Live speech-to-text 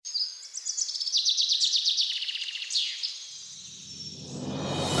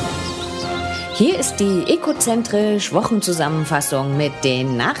Hier ist die ecozentrisch Wochenzusammenfassung mit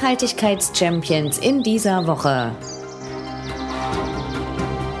den Nachhaltigkeitschampions in dieser Woche.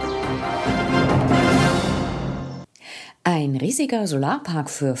 Ein riesiger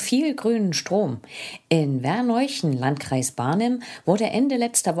Solarpark für viel grünen Strom. In Werneuchen, Landkreis Barnim, wurde Ende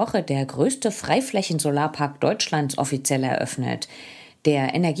letzter Woche der größte Freiflächensolarpark Deutschlands offiziell eröffnet.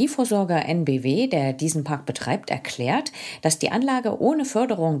 Der Energieversorger EnBW, der diesen Park betreibt, erklärt, dass die Anlage ohne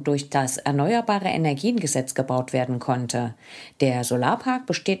Förderung durch das Erneuerbare Energiengesetz gebaut werden konnte. Der Solarpark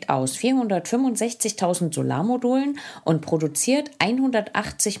besteht aus 465.000 Solarmodulen und produziert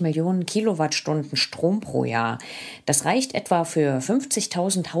 180 Millionen Kilowattstunden Strom pro Jahr. Das reicht etwa für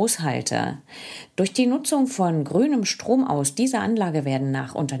 50.000 Haushalte. Durch die Nutzung von grünem Strom aus dieser Anlage werden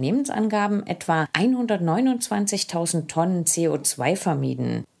nach Unternehmensangaben etwa 129.000 Tonnen CO2 vermieden.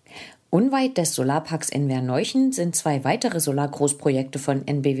 Unweit des Solarparks in Werneuchen sind 2 weitere Solargroßprojekte von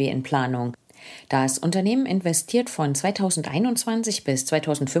EnBW in Planung. Das Unternehmen investiert von 2021 bis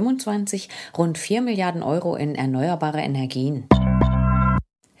 2025 rund 4 Milliarden Euro in erneuerbare Energien.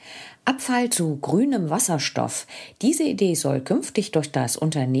 Abfall zu grünem Wasserstoff. Diese Idee soll künftig durch das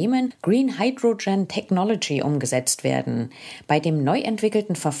Unternehmen Green Hydrogen Technology umgesetzt werden. Bei dem neu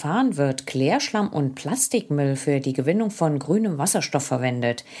entwickelten Verfahren wird Klärschlamm und Plastikmüll für die Gewinnung von grünem Wasserstoff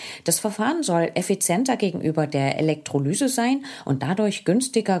verwendet. Das Verfahren soll effizienter gegenüber der Elektrolyse sein und dadurch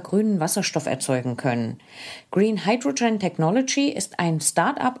günstiger grünen Wasserstoff erzeugen können. Green Hydrogen Technology ist ein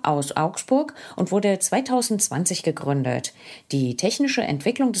Start-up aus Augsburg und wurde 2020 gegründet. Die technische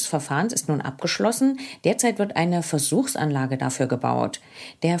Entwicklung des Verfahrens ist nun abgeschlossen. Derzeit wird eine Versuchsanlage dafür gebaut.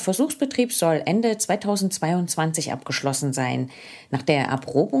 Der Versuchsbetrieb soll Ende 2022 abgeschlossen sein. Nach der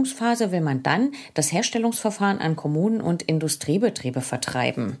Erprobungsphase will man dann das Herstellungsverfahren an Kommunen und Industriebetriebe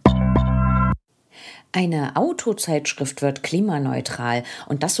vertreiben. Eine Autozeitschrift wird klimaneutral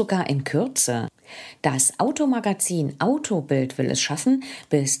und das sogar in Kürze. Das Automagazin Bild will es schaffen,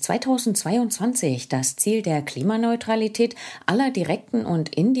 bis 2022 das Ziel der Klimaneutralität aller direkten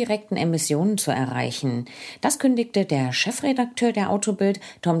und indirekten Emissionen zu erreichen. Das kündigte der Chefredakteur der Bild,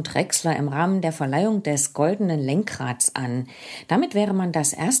 Tom Drexler, im Rahmen der Verleihung des Goldenen Lenkrads an. Damit wäre man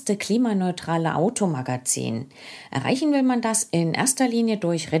das erste klimaneutrale Automagazin. Erreichen will man das in erster Linie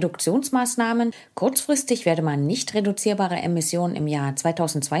durch Reduktionsmaßnahmen. Kurzfristig werde man nicht reduzierbare Emissionen im Jahr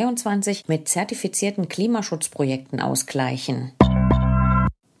 2022 mit zertifizierten Klimaschutzprojekten ausgleichen.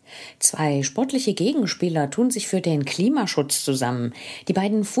 2 sportliche Gegenspieler tun sich für den Klimaschutz zusammen. Die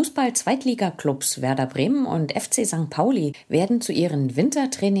beiden Fußball-Zweitliga-Clubs Werder Bremen und FC St. Pauli werden zu ihren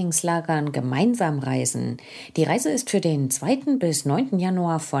Wintertrainingslagern gemeinsam reisen. Die Reise ist für den 2. bis 9.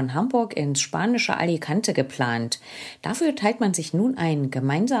 Januar von Hamburg ins spanische Alicante geplant. Dafür teilt man sich nun ein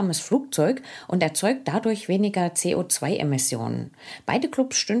gemeinsames Flugzeug und erzeugt dadurch weniger CO2-Emissionen. Beide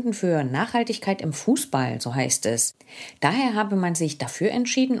Clubs stünden für Nachhaltigkeit im Fußball, so heißt es. Daher habe man sich dafür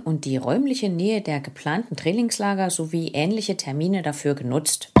entschieden und die räumliche Nähe der geplanten Trainingslager sowie ähnliche Termine dafür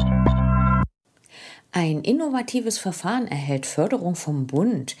genutzt. Ein innovatives Verfahren erhält Förderung vom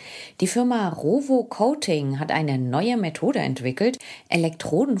Bund. Die Firma Rovo Coating hat eine neue Methode entwickelt,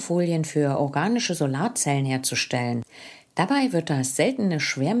 Elektrodenfolien für organische Solarzellen herzustellen. Dabei wird das seltene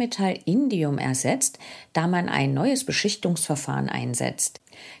Schwermetall Indium ersetzt, da man ein neues Beschichtungsverfahren einsetzt.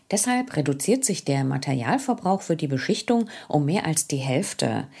 Deshalb reduziert sich der Materialverbrauch für die Beschichtung um mehr als die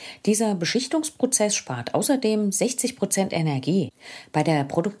Hälfte. Dieser Beschichtungsprozess spart außerdem 60% Energie. Bei der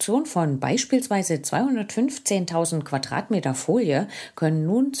Produktion von beispielsweise 215.000 Quadratmeter Folie können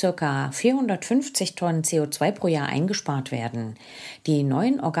nun ca. 450 Tonnen CO2 pro Jahr eingespart werden. Die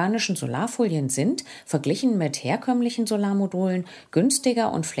neuen organischen Solarfolien sind, verglichen mit herkömmlichen Solarmodulen,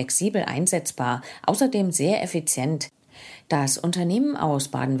 günstiger und flexibel einsetzbar, außerdem sehr effizient. Das Unternehmen aus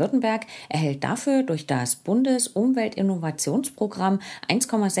Baden-Württemberg erhält dafür durch das Bundesumweltinnovationsprogramm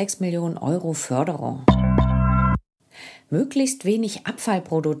 1,6 Millionen Euro Förderung. Möglichst wenig Abfall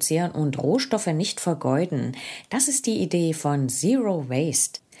produzieren und Rohstoffe nicht vergeuden. Das ist die Idee von Zero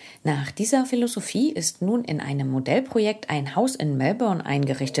Waste. Nach dieser Philosophie ist nun in einem Modellprojekt ein Haus in Melbourne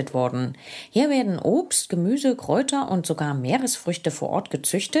eingerichtet worden. Hier werden Obst, Gemüse, Kräuter und sogar Meeresfrüchte vor Ort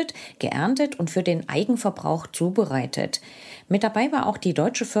gezüchtet, geerntet und für den Eigenverbrauch zubereitet. Mit dabei war auch die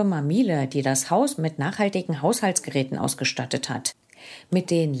deutsche Firma Miele, die das Haus mit nachhaltigen Haushaltsgeräten ausgestattet hat. Mit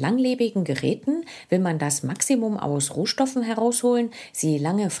den langlebigen Geräten will man das Maximum aus Rohstoffen herausholen, sie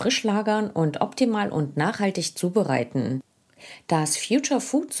lange frisch lagern und optimal und nachhaltig zubereiten. Das Future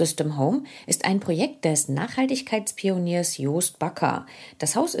Food System Home ist ein Projekt des Nachhaltigkeitspioniers Joost Bakker.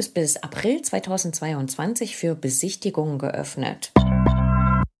 Das Haus ist bis April 2022 für Besichtigungen geöffnet.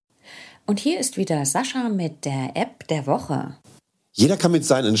 Und hier ist wieder Sascha mit der App der Woche. Jeder kann mit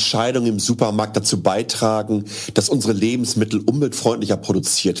seinen Entscheidungen im Supermarkt dazu beitragen, dass unsere Lebensmittel umweltfreundlicher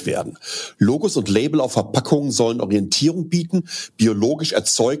produziert werden. Logos und Label auf Verpackungen sollen Orientierung bieten, biologisch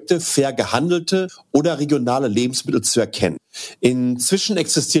erzeugte, fair gehandelte oder regionale Lebensmittel zu erkennen. Inzwischen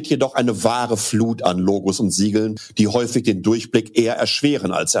existiert jedoch eine wahre Flut an Logos und Siegeln, die häufig den Durchblick eher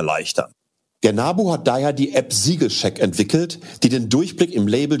erschweren als erleichtern. Der NABU hat daher die App Siegelcheck entwickelt, die den Durchblick im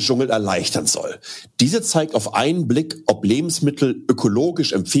Labeldschungel erleichtern soll. Diese zeigt auf einen Blick, ob Lebensmittel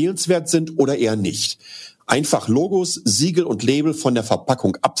ökologisch empfehlenswert sind oder eher nicht. Einfach Logos, Siegel und Label von der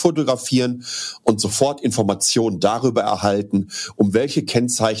Verpackung abfotografieren und sofort Informationen darüber erhalten, um welche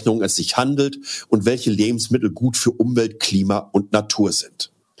Kennzeichnung es sich handelt und welche Lebensmittel gut für Umwelt, Klima und Natur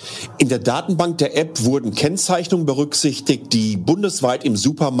sind. In der Datenbank der App wurden Kennzeichnungen berücksichtigt, die bundesweit im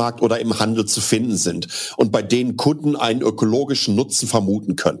Supermarkt oder im Handel zu finden sind und bei denen Kunden einen ökologischen Nutzen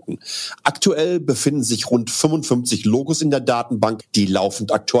vermuten könnten. Aktuell befinden sich rund 55 Logos in der Datenbank, die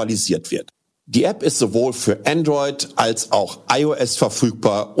laufend aktualisiert wird. Die App ist sowohl für Android als auch iOS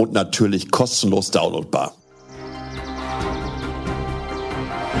verfügbar und natürlich kostenlos downloadbar.